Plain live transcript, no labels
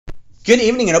Good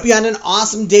evening, and hope you had an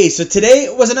awesome day. So today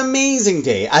was an amazing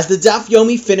day as the Daf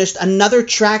Yomi finished another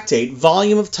tractate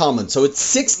volume of Talmud. So it's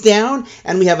 6 down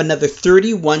and we have another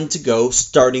 31 to go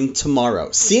starting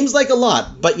tomorrow. Seems like a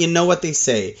lot, but you know what they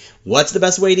say. What's the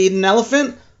best way to eat an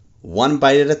elephant? One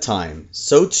bite at a time.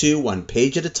 So too, one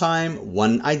page at a time,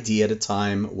 one idea at a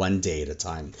time, one day at a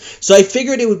time. So I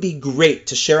figured it would be great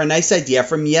to share a nice idea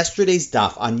from yesterday's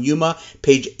daf on Yuma,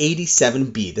 page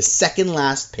 87b, the second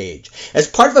last page. As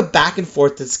part of a back and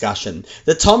forth discussion,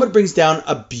 the Talmud brings down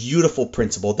a beautiful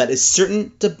principle that is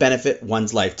certain to benefit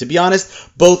one's life. To be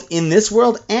honest, both in this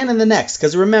world and in the next.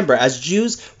 Because remember, as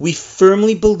Jews, we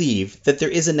firmly believe that there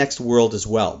is a next world as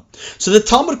well. So the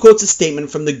Talmud quotes a statement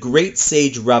from the great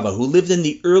sage Rava, who lived in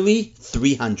the early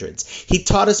 300s. He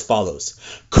taught as follows: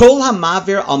 Kol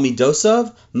ha'mavir al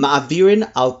midosav, ma'avirin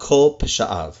al kol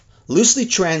pesha'av. Loosely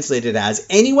translated as,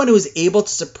 anyone who is able to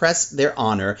suppress their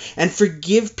honor and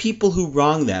forgive people who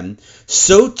wrong them,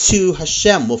 so too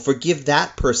Hashem will forgive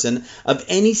that person of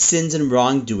any sins and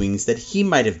wrongdoings that he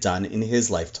might have done in his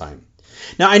lifetime.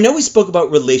 Now, I know we spoke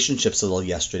about relationships a little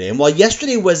yesterday, and while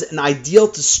yesterday was an ideal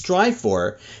to strive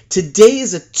for, today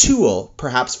is a tool,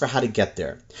 perhaps, for how to get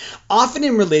there. Often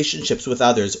in relationships with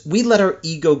others, we let our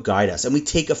ego guide us, and we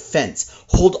take offense,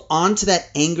 hold on to that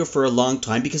anger for a long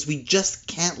time because we just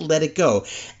can't let it go,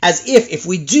 as if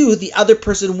we do, the other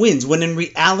person wins, when in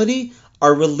reality,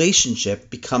 our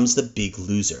relationship becomes the big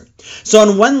loser. So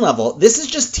on one level, this is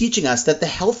just teaching us that the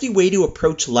healthy way to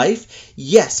approach life,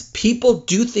 yes, people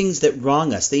do things that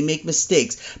wrong us, they make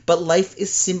mistakes, but life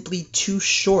is simply too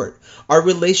short. Our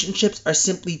relationships are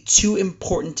simply too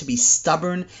important to be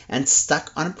stubborn and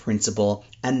stuck on a principle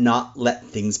and not let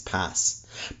things pass.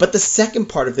 But the second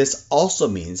part of this also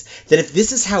means that if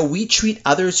this is how we treat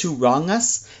others who wrong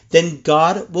us, then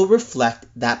God will reflect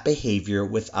that behavior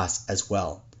with us as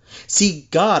well. See,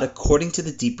 God, according to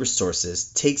the deeper sources,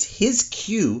 takes his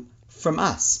cue from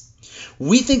us.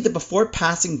 We think that before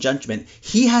passing judgment,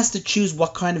 he has to choose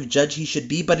what kind of judge he should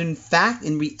be, but in fact,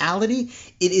 in reality,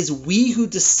 it is we who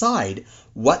decide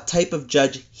what type of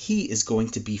judge he is going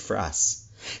to be for us.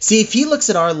 See, if he looks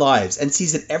at our lives and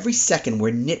sees that every second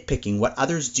we're nitpicking what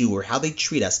others do or how they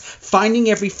treat us, finding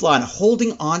every flaw and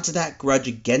holding on to that grudge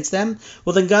against them,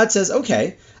 well then God says,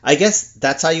 okay, I guess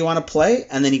that's how you want to play?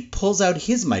 And then he pulls out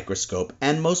his microscope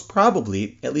and most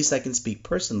probably, at least I can speak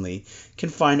personally, can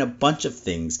find a bunch of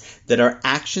things that are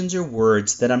actions or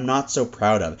words that I'm not so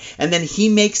proud of. And then he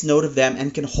makes note of them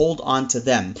and can hold on to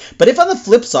them. But if on the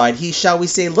flip side, he, shall we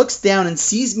say, looks down and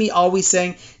sees me always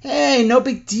saying, hey, no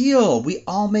big deal. We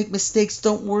all make mistakes.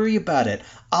 Don't worry about it.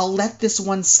 I'll let this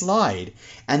one slide.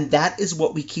 And that is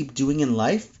what we keep doing in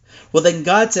life. Well, then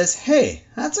God says, hey,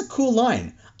 that's a cool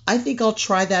line. I think I'll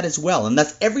try that as well. And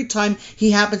that's every time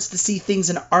he happens to see things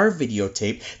in our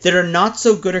videotape that are not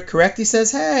so good or correct, he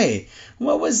says, hey,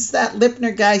 what was that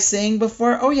Lipner guy saying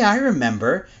before? Oh yeah, I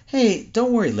remember. Hey,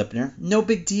 don't worry, Lipner. No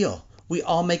big deal. We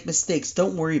all make mistakes.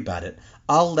 Don't worry about it.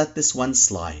 I'll let this one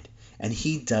slide. And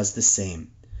he does the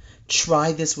same.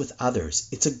 Try this with others.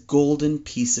 It's a golden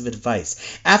piece of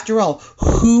advice. After all,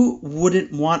 who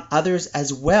wouldn't want others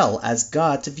as well as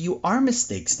God to view our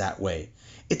mistakes that way?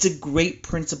 It's a great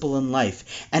principle in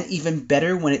life, and even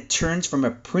better when it turns from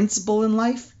a principle in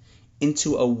life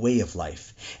into a way of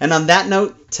life. And on that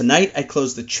note, tonight I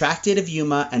close the Tractate of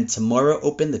Yuma, and tomorrow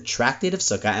open the Tractate of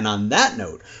Sukkah. And on that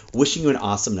note, wishing you an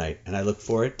awesome night, and I look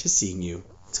forward to seeing you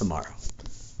tomorrow.